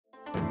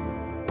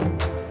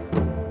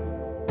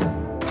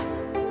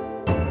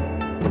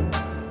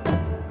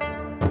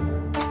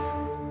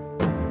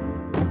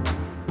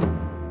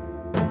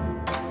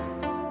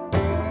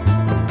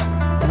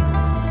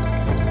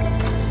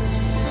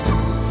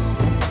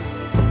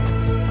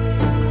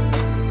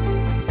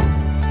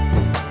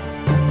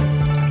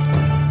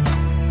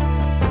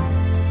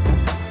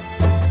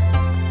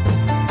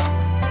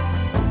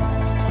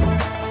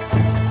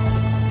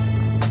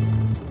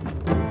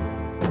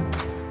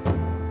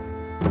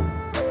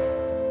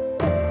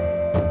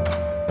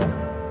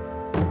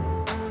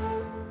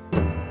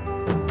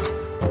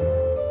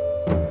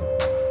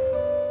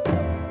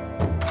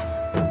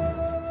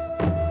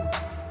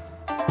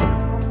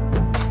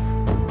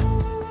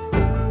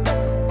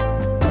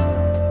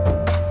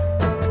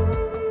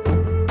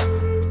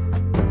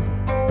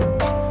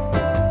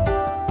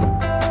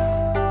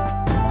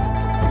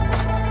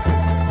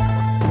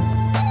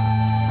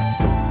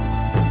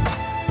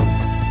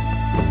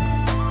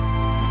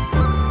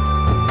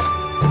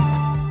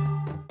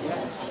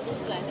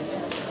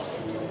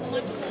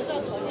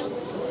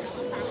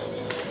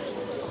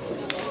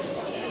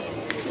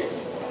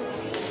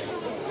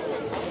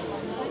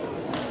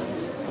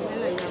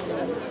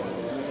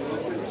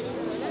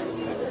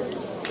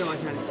再往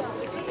前。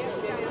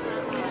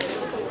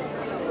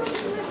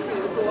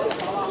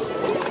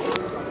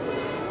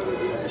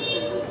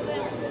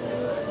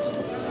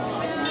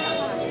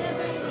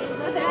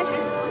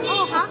哦，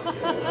好，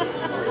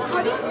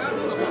好的。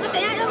那等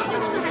一下，要不就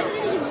是还是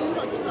一起门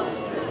口进走。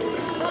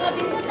苹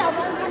果小包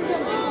它是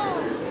哦。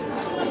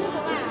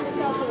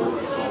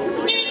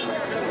不是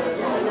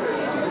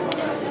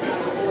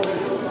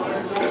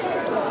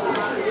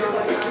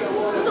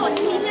我，你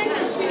明天想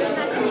去，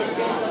那是免费，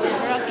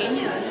我要给你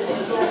了。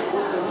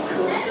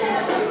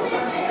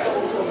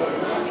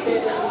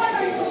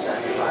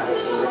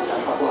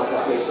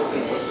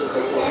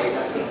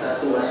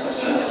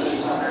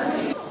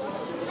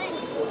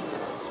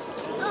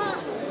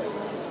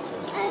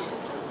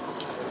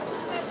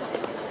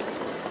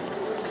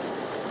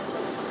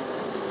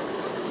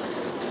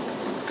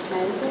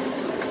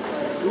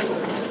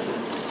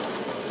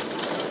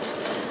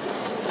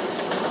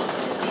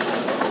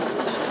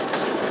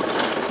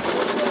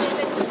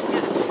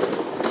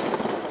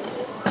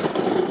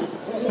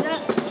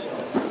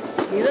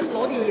你的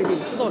老底也得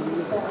知道你。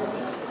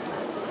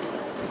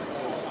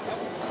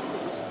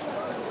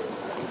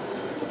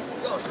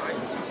要啥也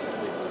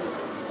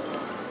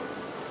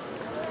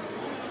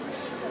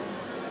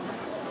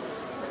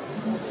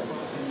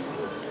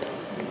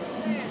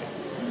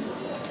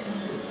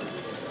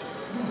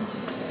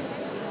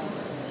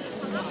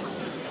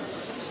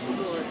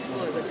坐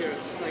一个地儿，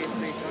可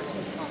以找小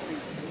咖啡。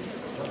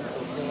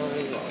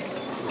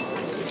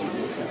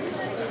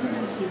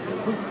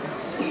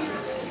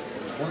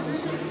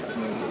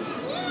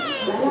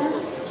啦啦，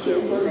全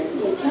国门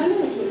店超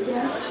6000家，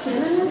喜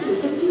啦啦主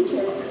分京城，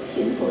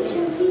全国上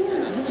新啊！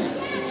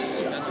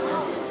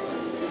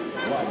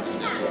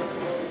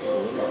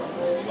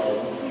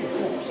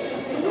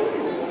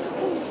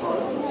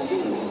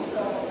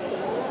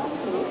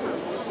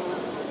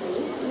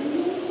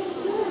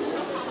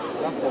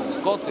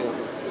高级。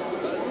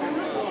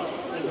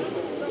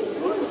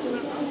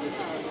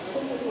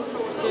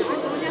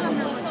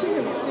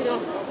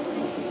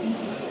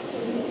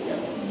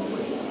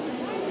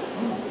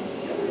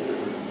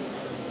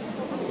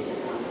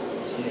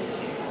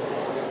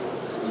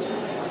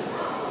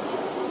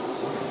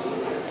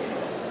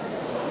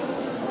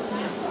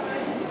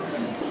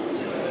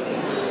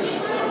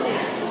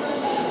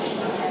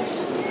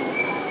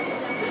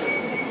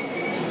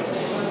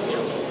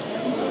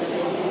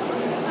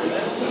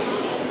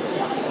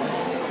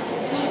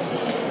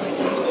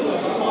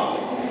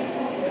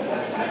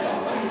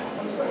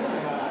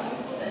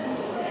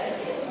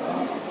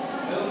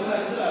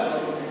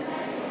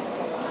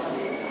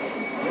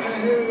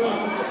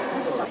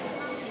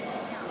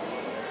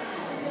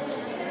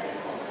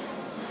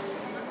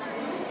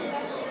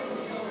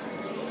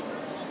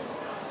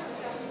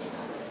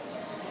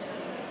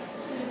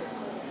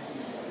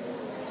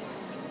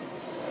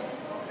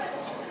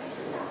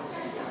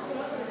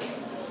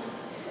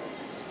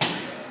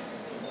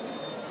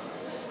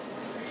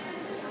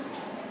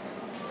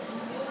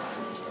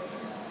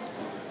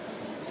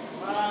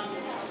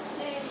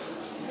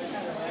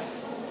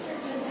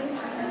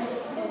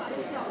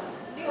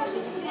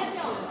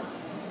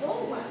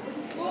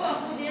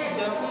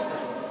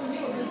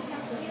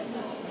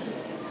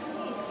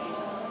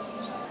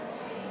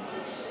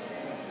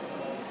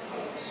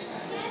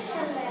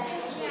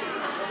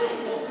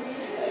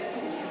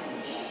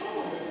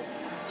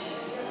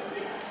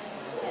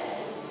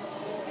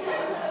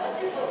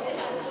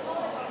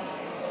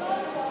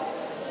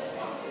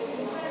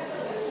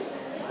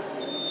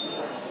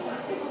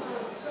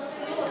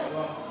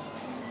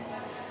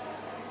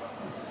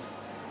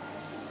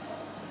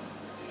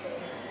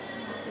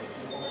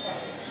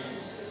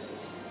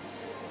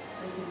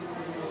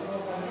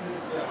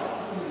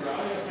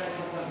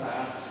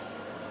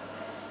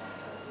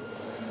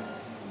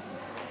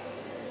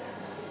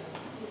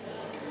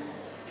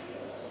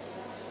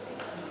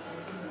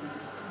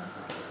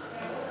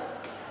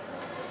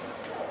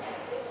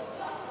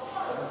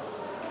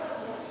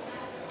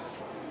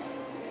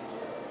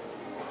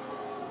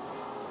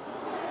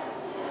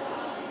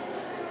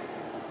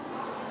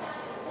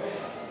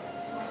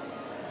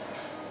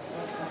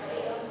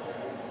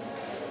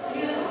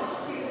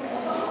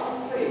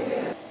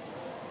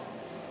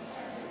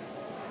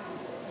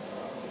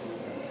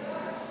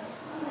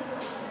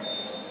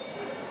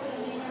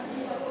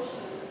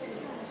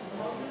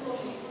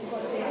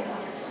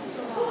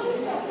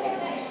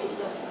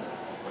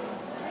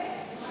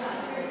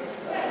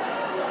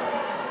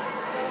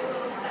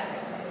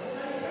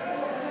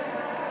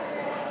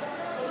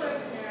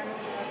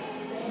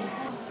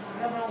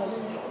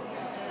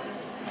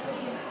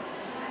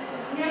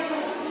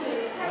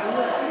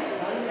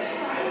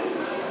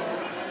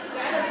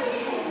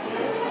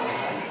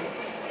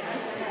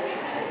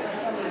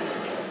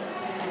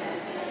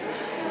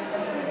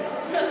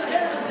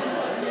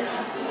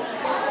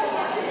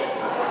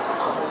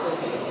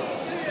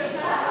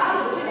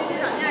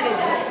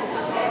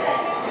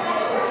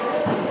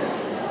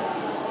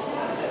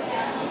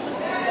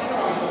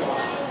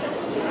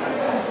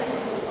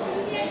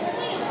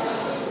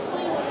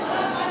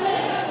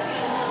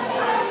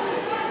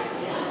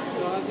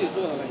己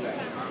做的感觉。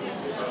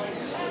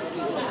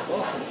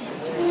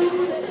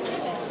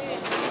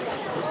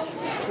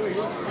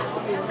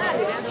那里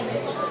边都没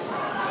有。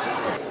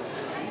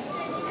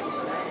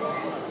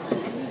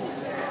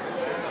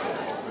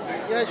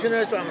你还去那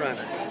儿转不转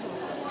呢？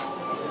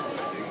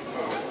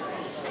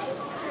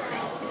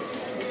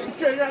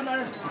这人那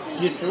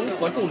一生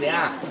活重点。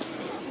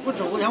不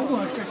知我想问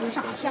这是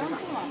啥？详情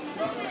啊。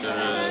这是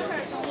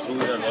属于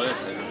这老爷车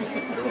上。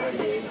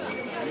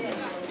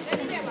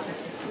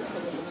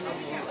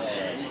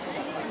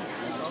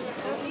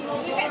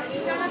你盖子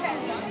让他盖子。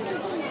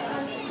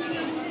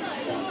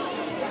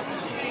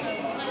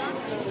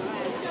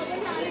小跟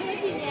上这个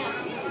纪念。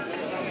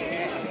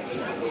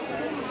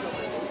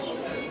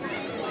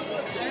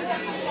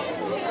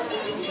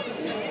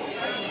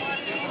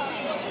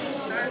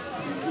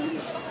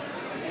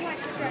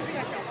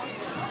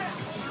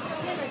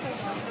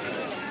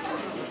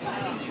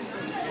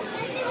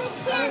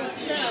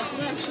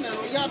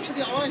牙齿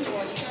掉完就。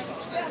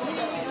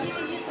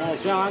哎，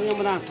选完就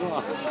不难吃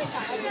了。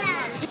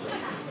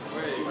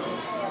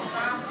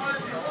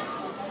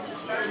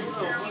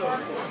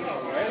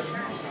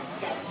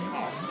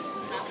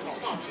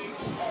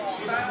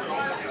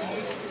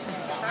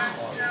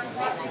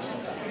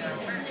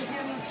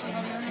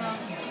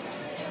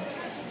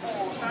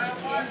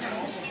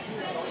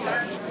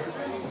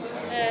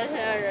哎，太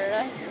吓人了。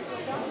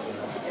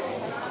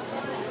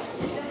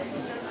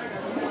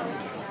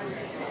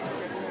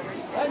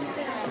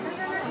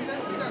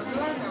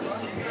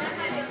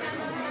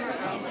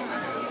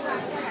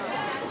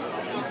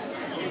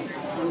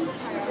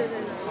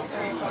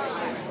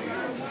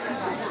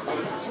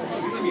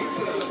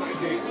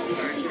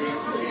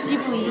吉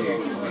普一。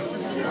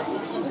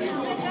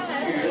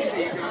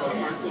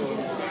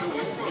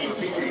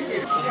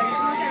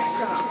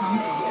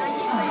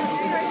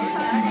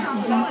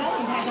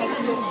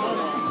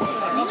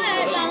你们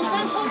让咱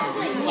口子最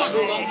多，都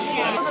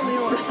没有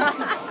了。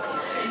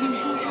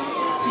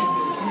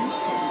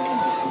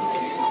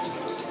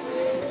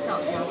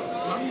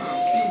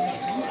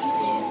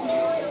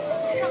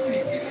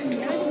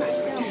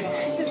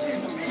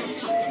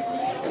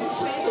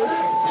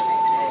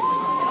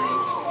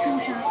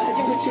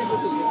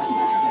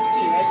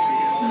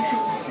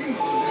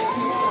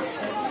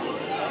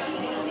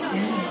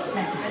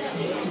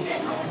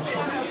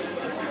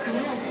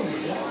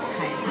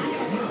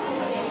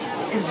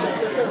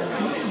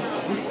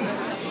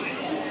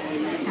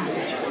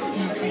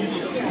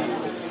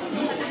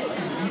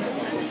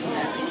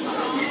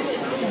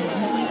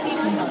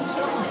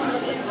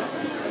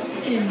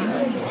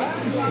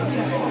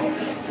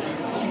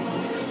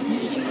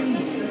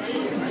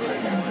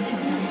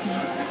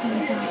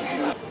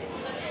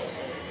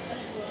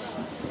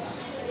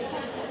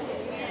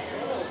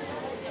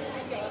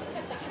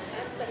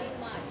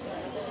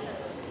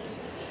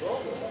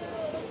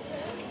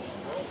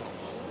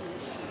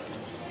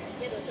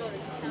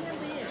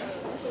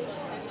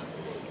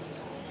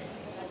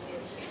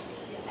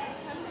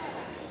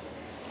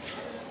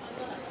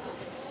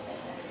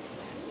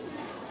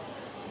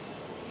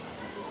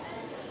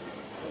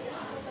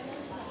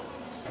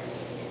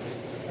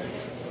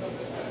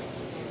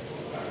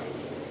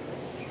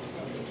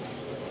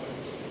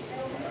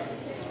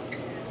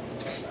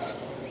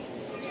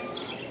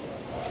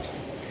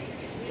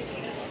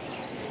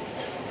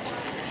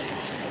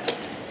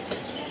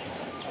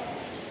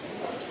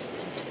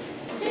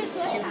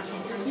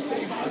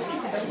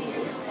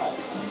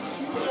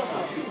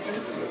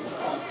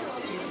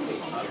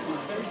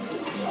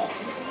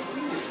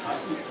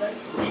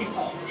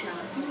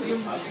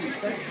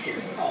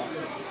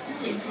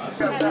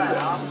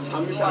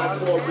长沙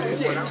火锅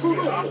店臭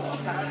豆腐，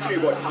去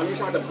过长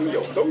沙的朋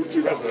友都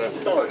知道，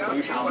到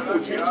长沙不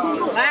吃臭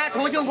豆腐。来，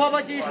重庆婆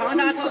婆鸡长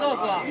沙臭豆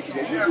腐。长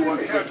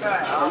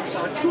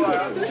沙臭豆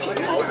腐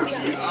毛主席。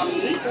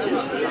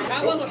咱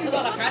我都吃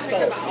到了，还是吃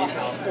长沙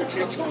不吃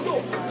臭豆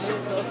腐，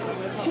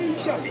天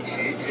下美食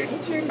人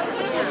间苦。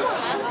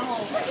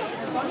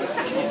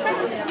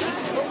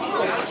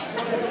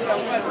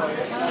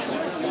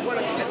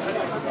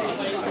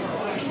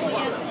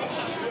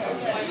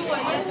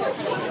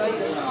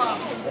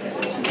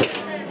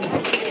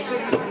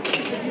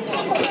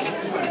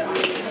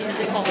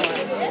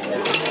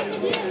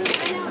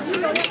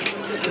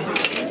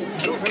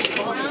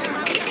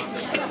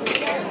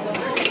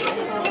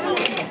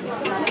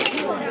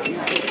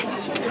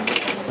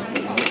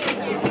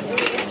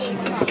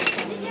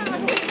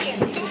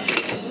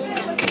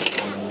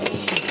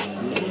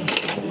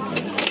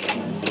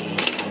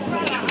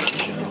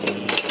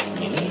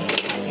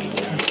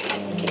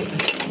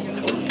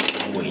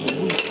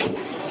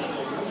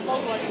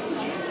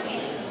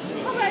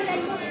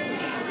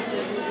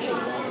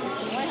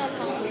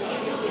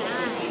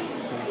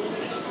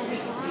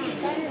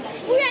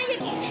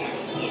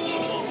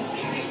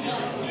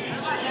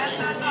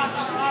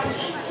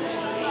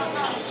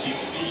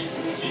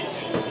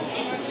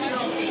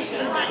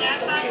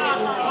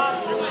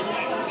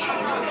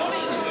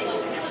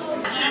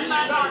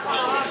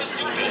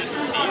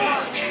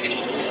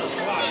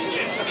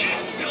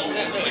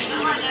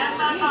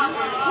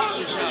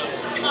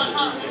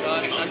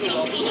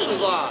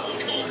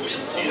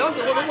当时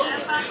我都问，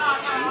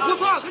我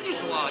早上跟你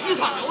说，一场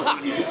有啥？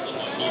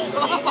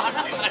马上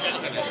来了。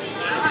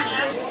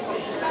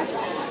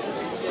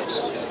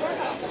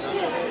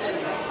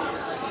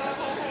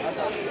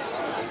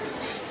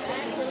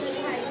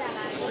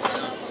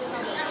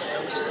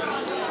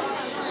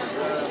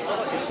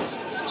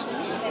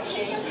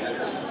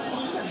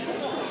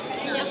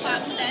花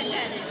枝单选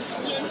的，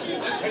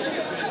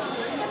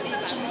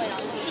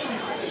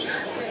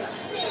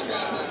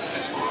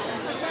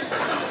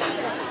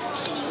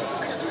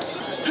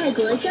泰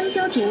国香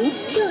蕉竹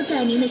就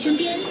在您的身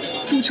边，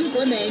不出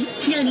国门，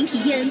让您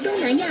体验东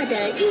南亚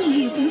的异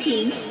域风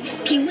情，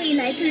品味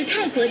来自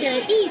泰国的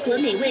异国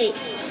美味。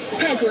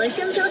泰国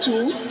香蕉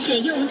竹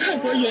选用泰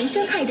国原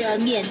生态的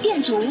缅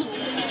甸竹，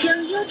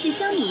将优质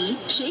香米、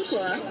水果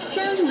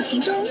加入其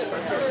中。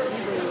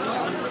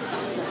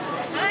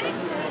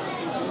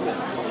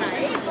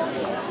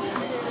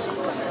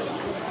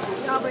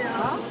要不要？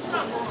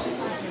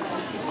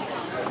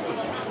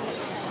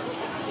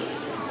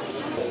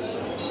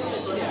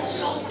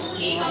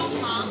提高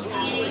糖，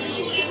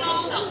提高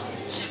等，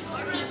是国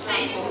润在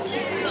策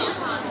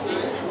划。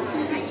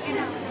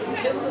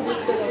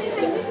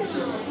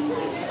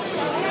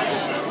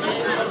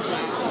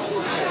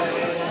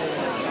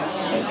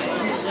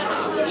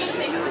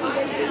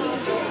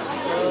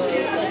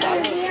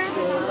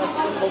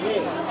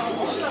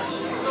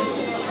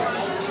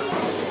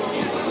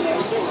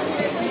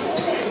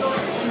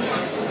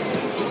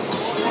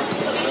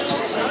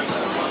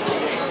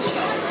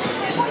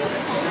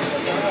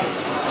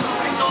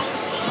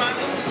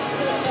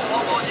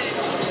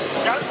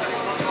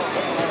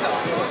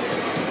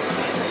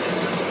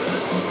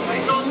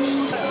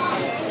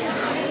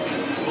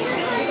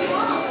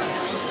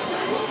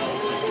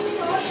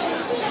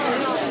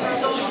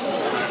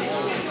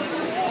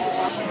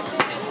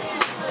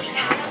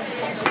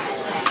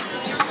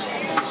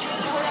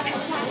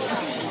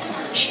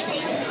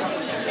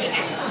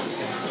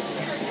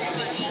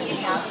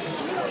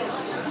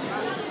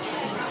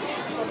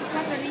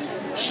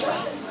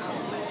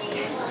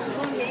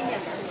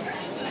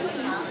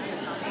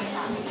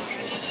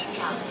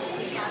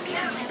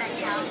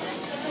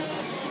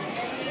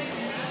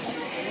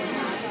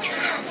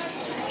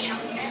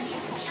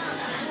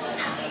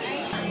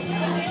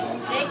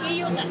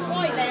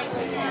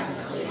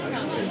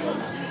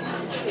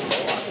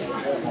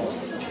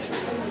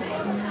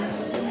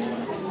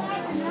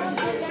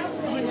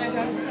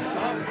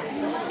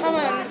他们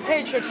可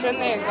以去吃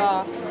那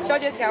个小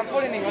姐天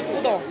府的那个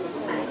猪冻，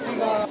那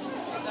个。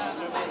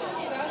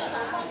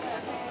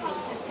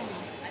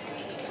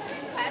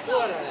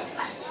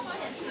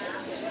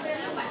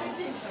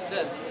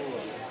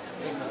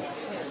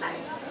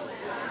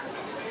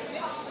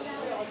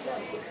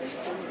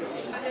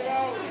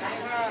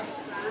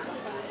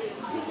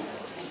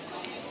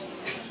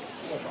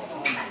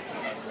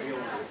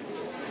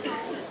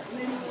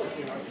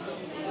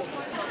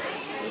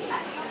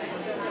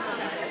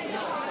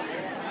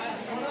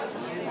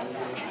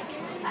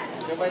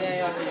直播间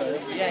要是有人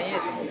不愿意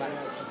怎么办？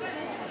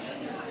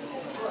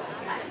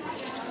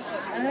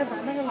哎，把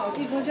那个老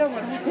地方叫过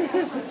来。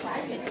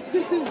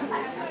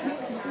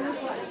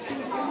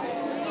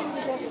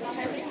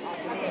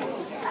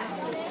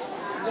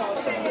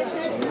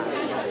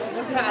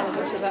啥都不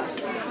吃的。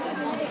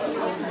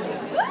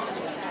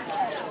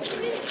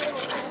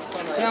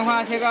鲜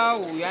花切糕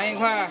5元1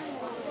块。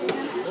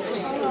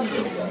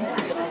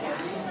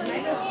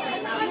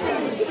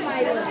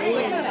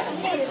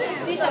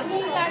你就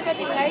空間嗰啲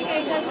雞幾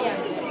出嘅？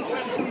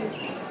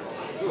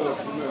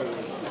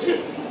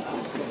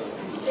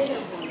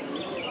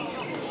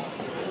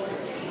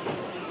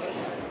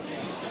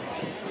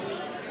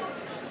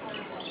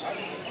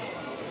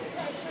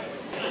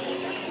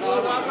老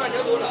大饭就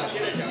多了，现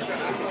在讲这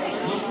还少。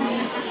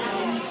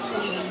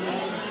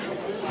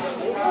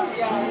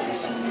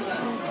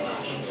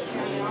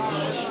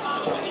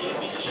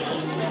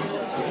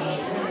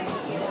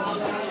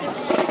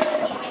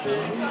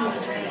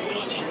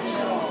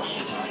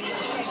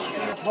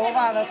头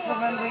发的1/4，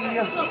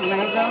每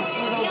根丝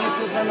都必须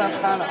分得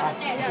开了啊！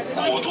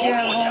见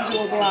风就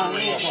断，入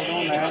口都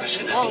没。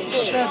哦，对。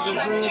这只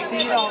是第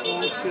1道工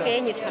序。给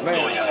你尝。没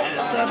有，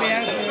这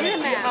边是第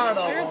2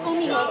道工序。这是蜂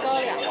蜜和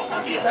高粱。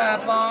再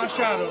帮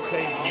馅都可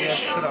以直接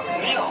吃的。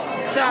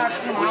馅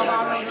芝麻花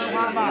肉跟花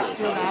瓣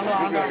就拿到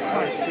这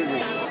块吃就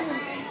行。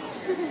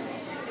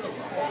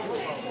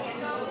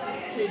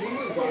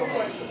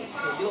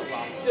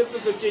这不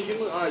是进去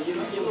门啊，一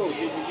路进去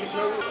1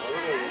条路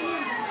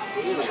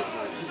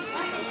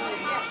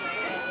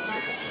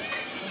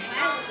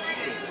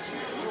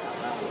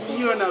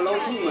你说那老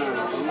头们，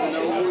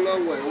老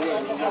外，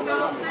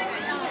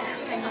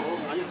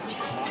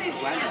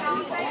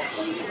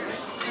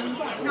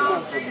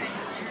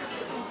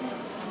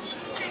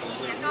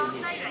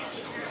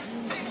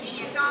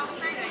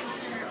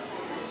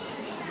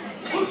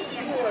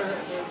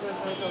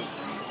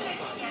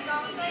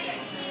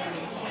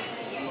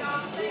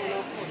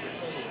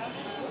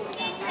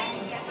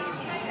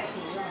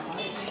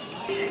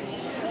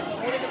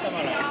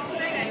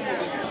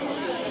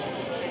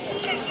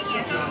确定年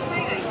糕3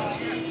元。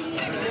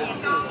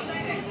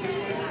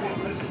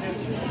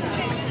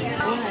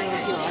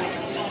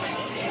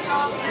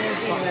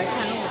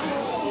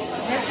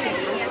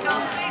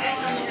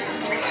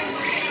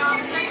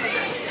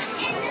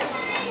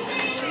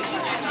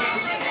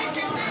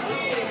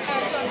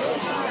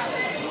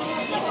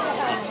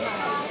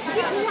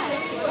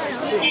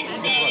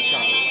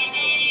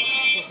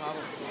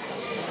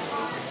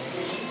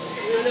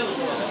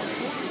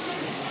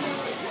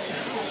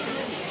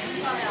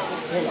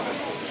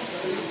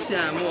现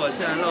磨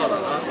现烙的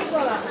啊。做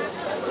了。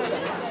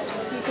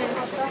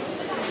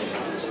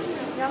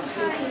你要看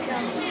一下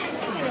吗？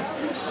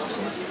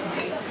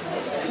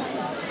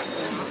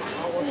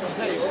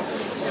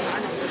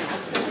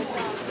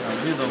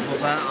绿豆不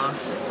翻啊。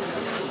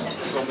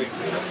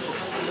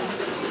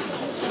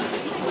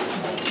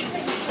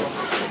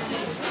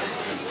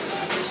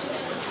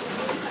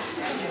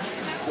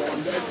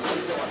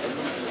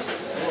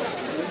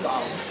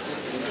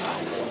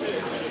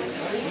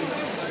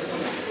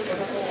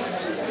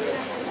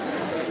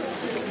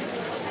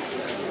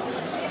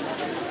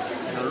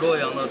洛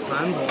阳的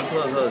传统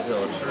特色小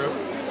吃，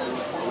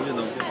绿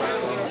豆不翻啊。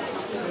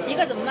一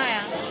个怎么卖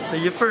啊？这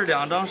一份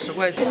2张10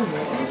块钱。有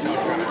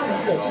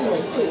助元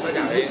素，滋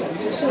养吸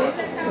收，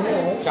从而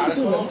促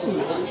进人体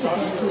新陈代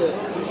谢，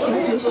调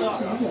节身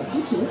体有机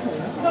平衡，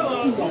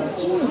进而清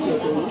热解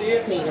毒、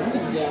美容养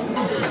颜。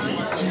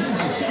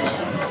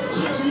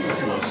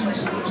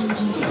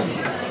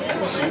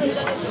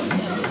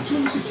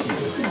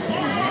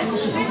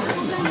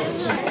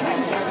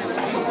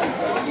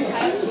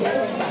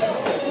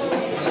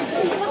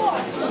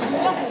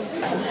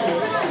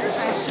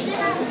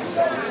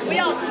不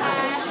要拍。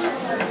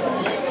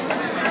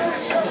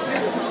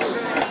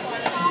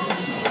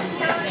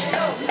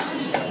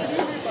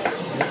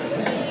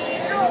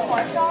肉火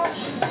烧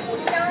五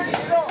香鱼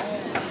肉，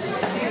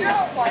鱼肉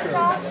火烧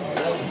五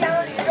香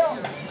鱼肉，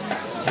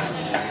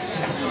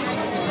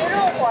鱼肉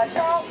火烧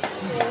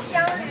五香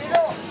鱼肉，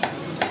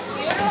鱼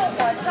肉火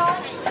烧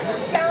五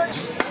香鱼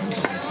肉。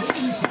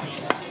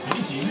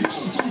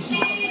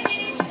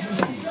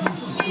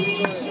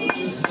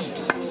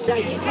加1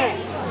块。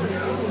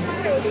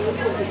对，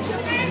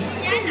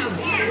还要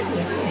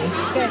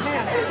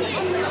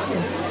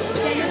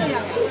加1个要不要？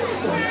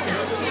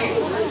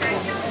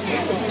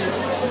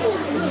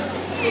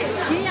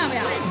斤要不要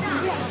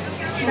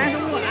？35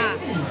啊。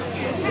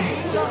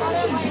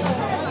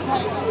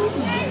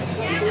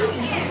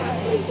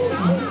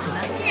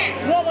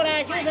萝卜呢？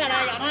韭菜呢？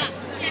要它？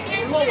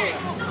萝卜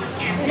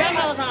2个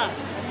不是？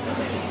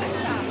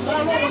萝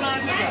卜呢？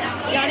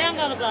要2个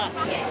不是？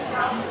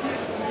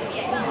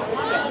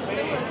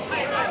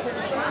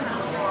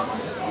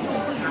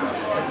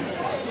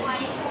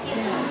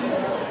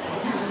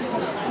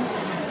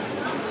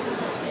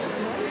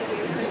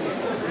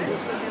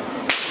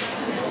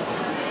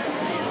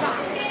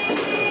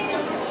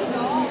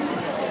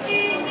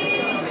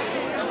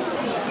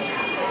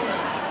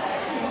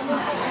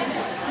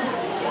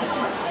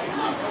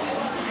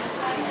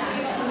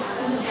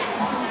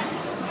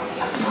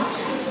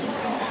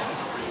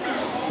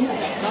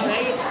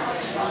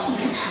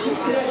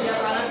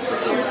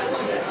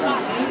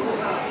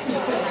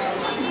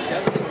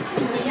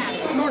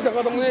这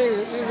个东西你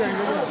认识不？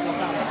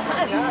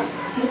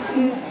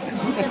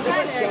这太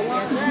香了。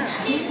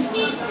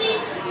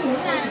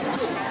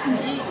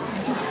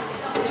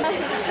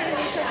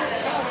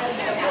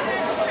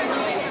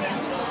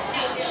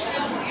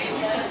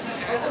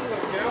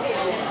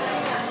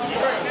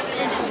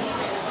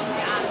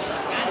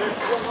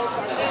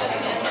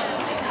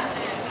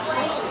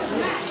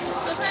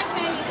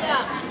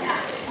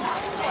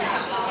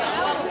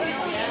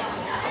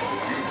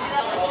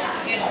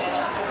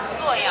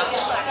洛阳的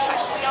产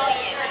销业，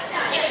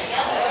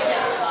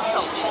首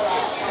饰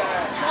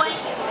关于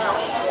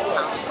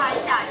拍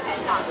下全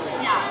场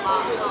下方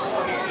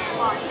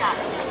往下。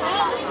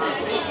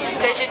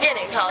可以去店里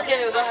看啊，店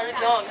里有的还是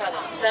挺好看的。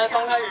现在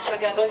刚开始春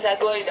天东西还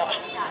多一点。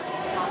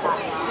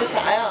这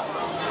啥呀？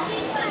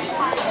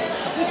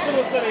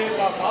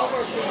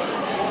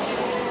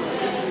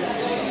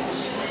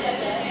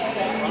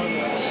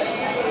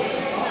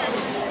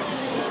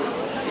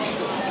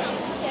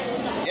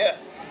爷，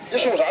你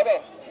属啥的？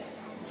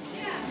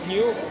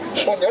牛。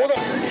属牛的。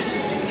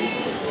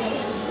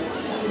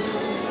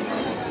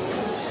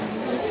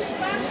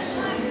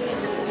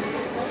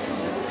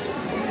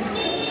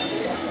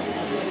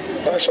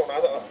来，手拿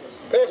着啊，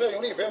不要太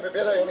用力，别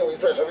太用力，我给你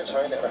拽稍微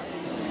长一点来。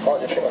好，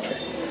你吹吧吹。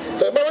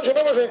对，慢慢吹，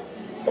慢慢吹，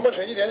慢慢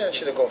吹，一点点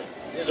气就够了，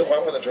一直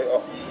缓缓的吹啊。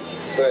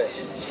对，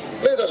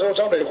累的时候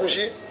张嘴呼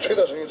吸，吹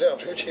的时候这样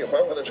吹气，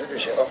缓缓的吹就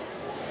行啊。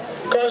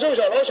感受一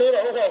下老手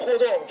老话互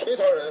动，吹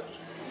糖人。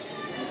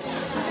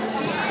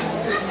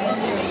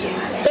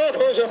大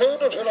朋友小朋友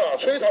都吹了，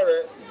吹糖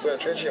人，对，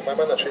吹气慢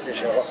慢的吹就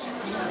行了，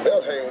不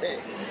要太用力。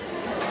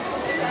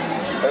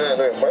哎，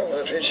对，缓缓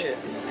的吹气。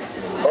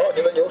好，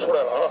你的牛出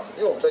来了啊！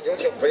哟，这牛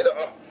挺肥的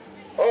啊！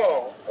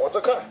哦，我这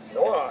看，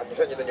哇，你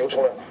看你的牛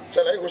出来了，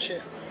再来一口气，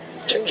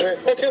轻吹，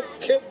哦，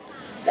听，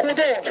互动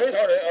吹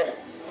糖人啊！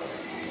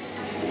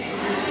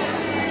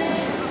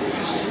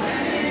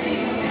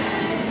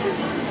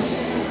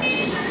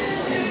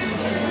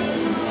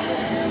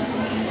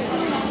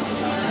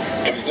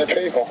吹再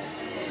吹一口，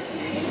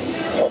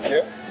好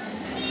甜。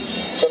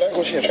再来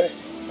口气吹，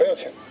不要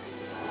停。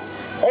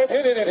好，停，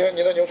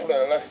你的牛出来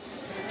了，来，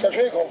再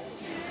吹一口。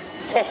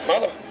好，拿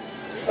着，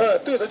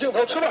对着镜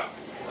头吃吧，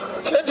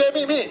甜甜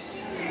蜜蜜，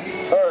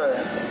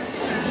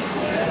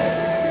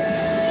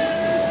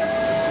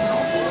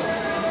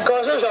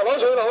感谢小老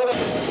水了，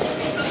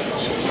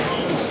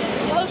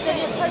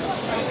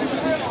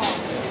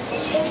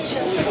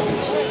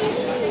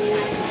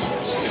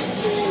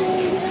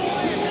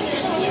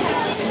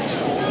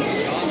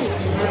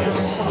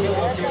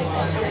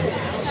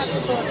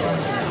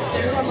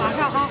马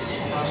上哈。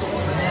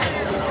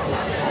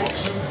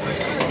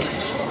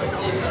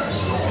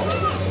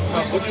看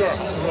火炬是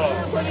吧？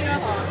火炬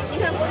好，你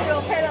看火炬我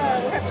拍了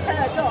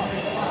照。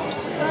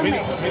明天。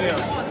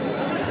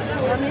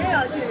我明天要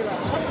去是吧？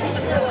其实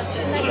我去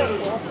那个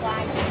国花。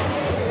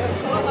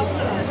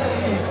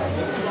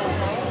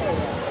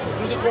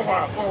就是国花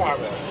呗。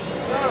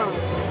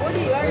我里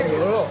边是。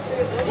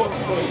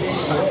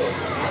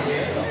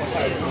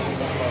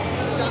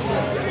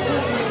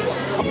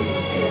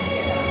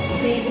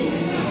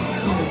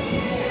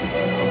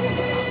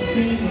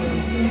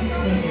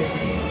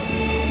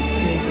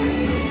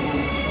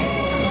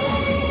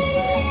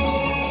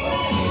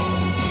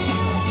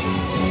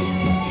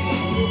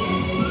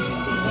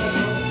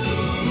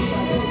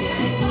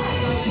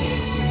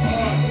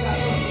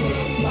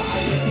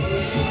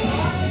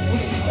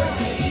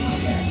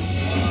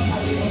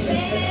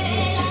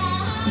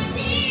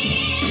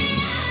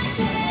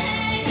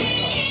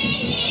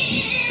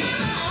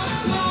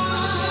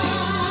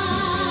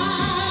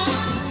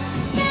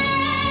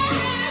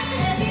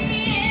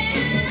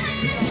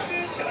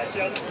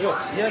哟，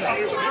椰子。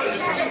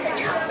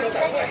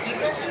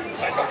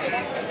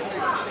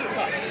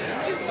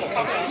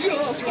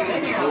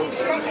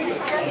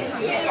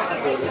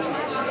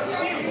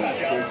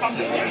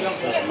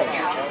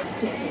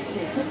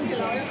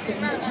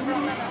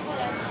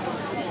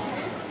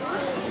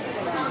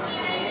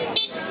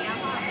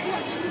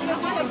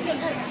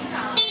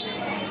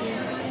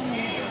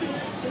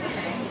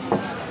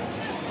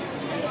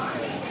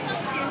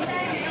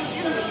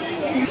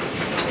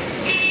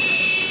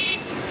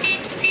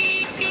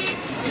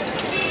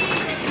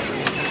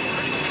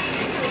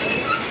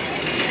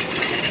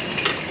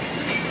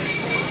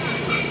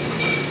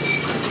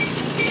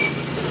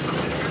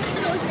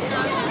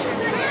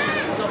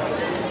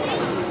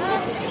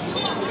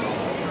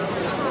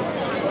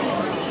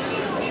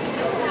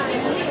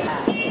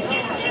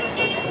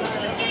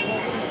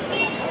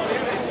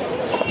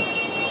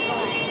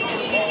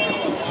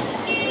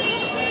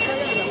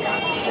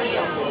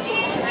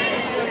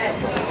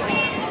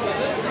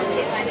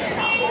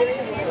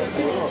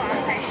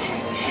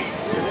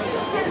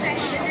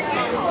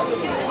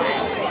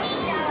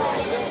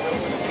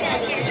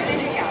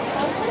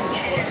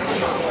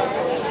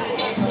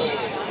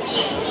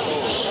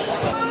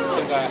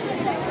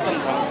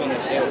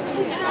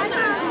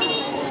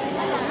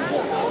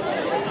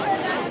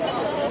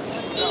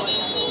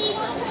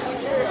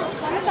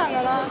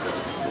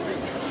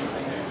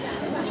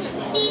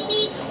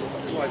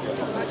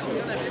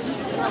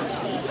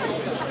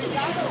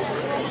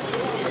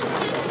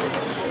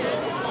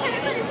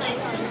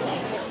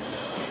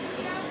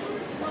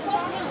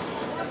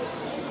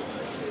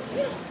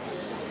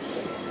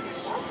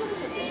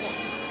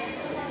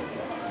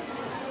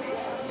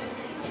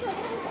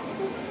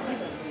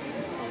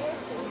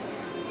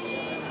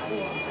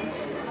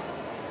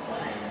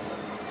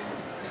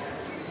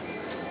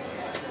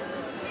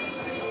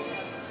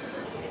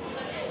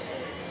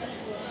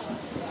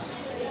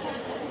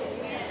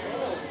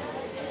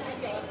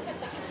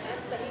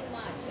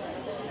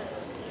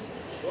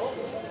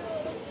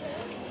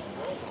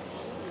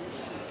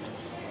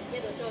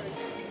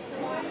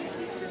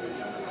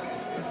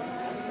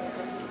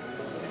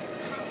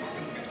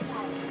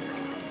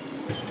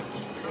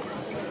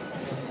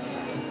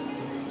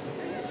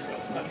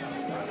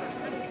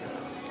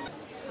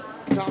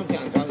张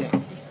奖。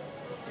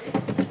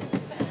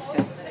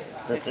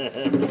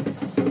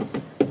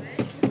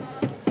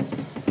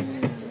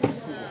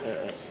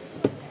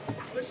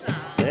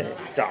哎，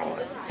找啊，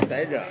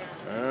在这。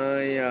哎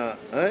呀，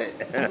哎，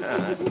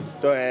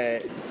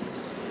对。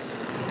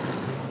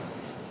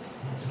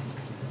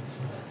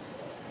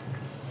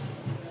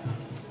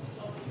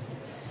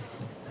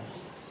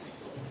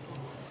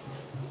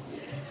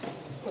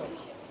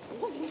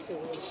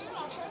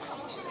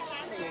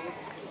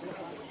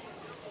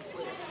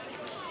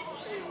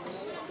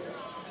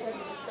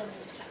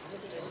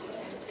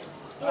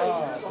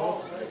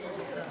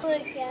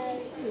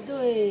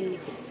对，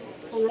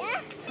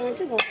看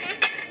这个。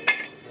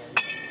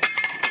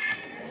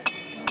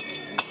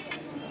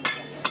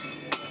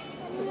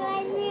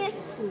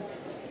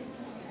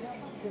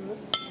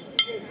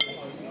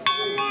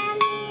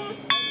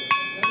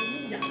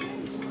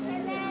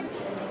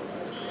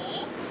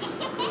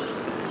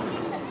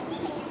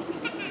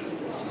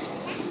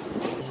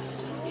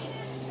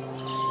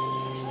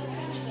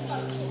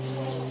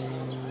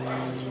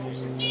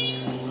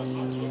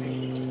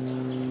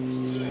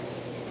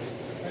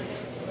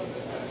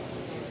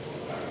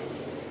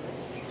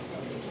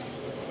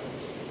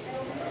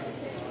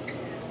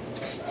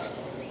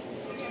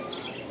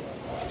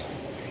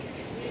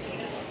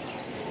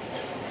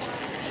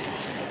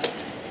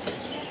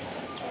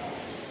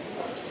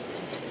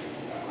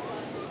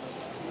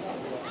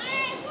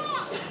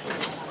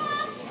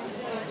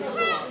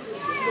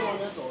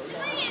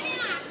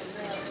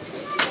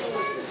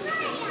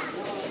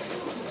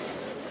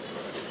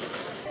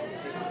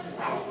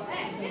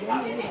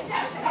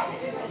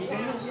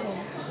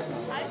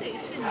还得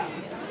是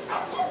你。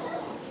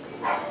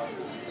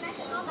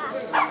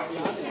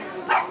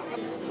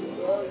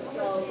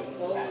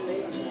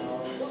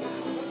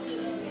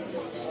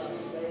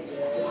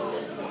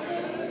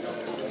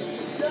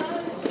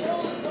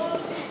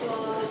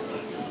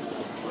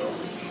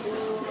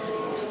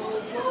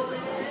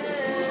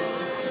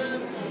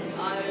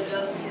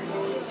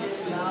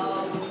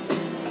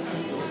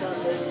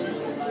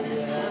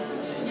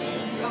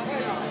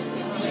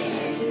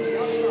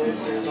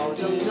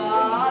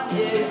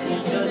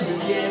这世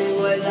间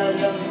为了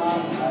人航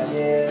海面，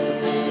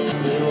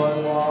你问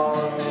我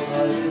何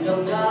时曾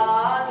改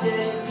变？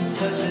这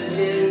世间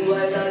为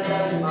了人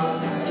航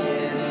海面，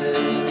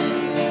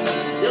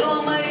流浪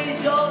美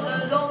酒的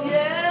容颜，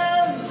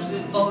是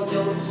否就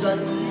算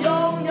是拥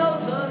有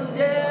春天？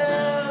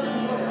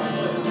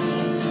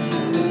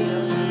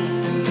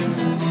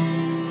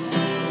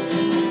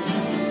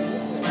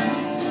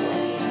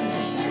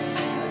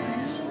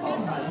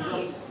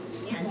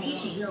长期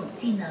使用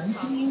既能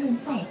均匀润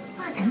肺、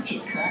化痰止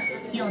咳，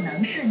又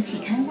能顺气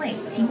开胃、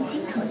清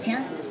新口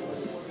腔。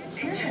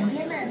使蠢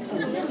爹们不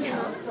用愁，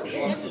顺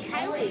气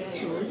开胃除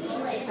异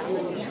味，稳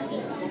压力，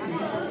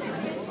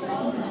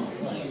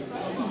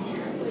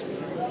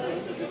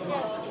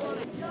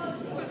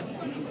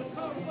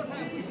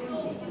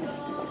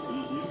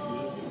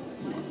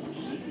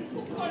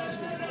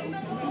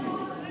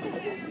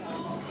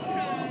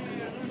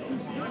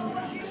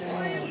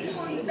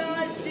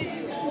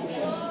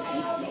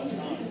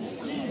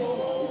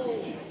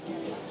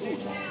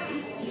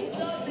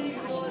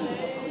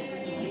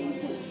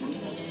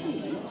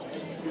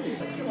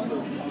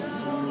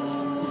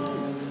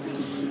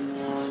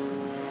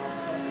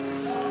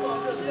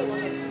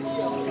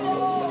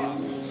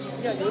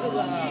你看有这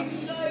个哈，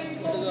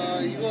这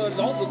个一个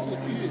老子故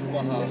居是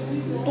吧哈？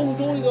东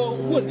中一个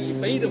问礼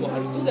碑这吧还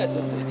是都在这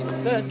个地方，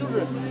但都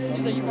是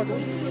就这一块东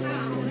西。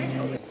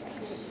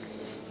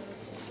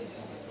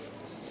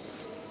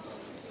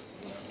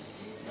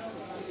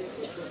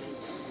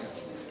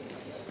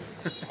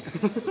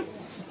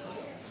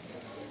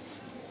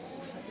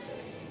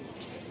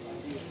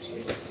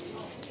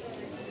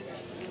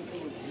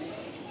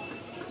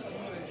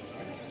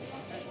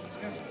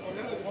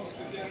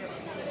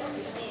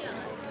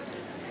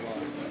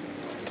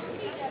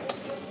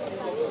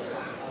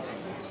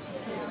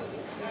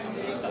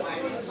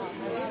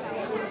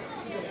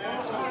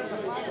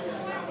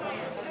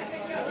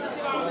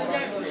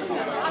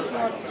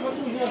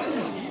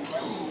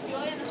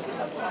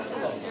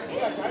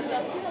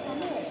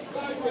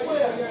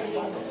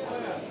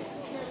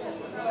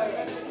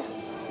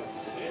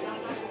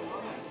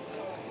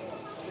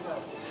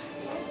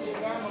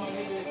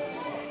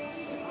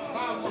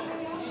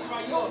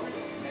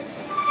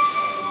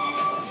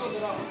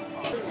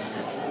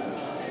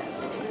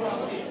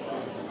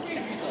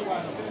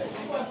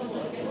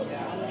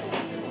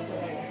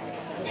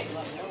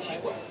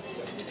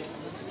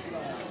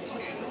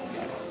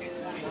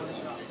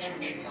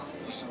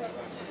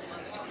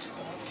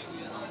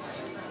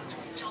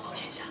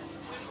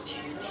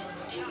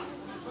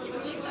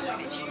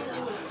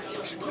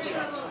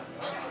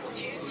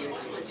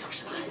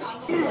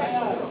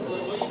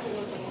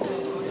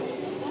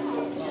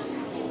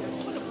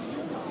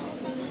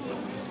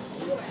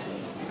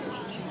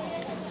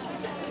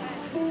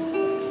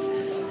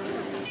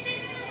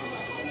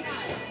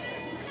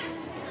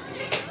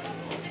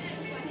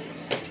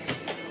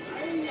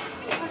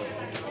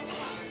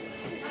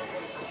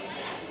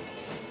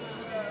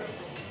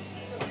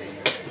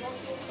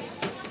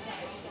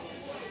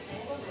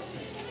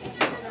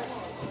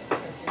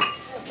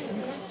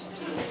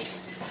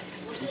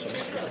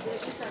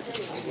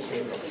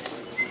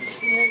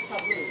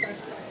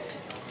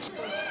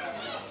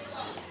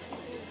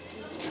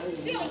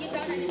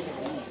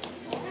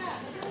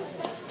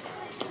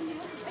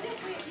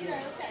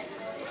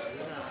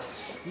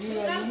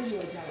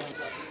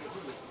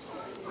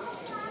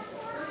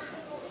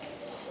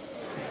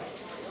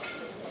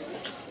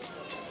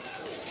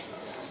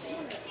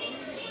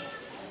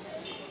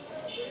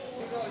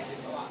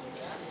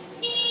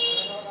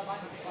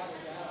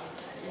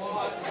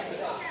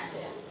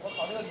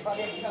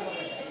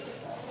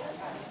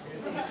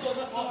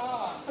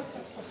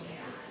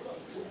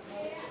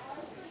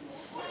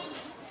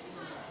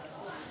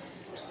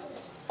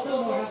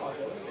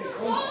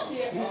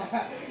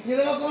你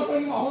这个光说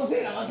你往后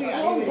退了，我退啊！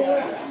你退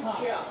啊！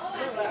退啊！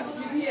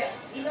你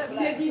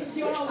别踢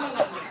踢完我看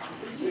看。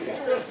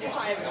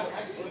啥也没有。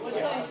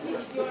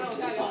踢完我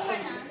看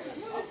看。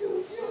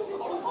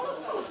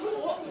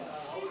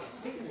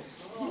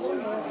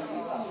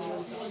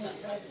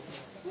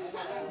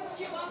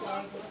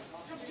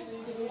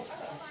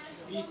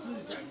历史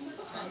的价值，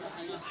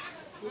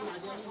有哪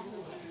家有路？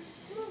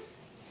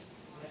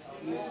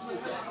历史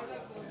价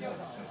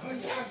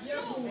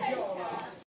值。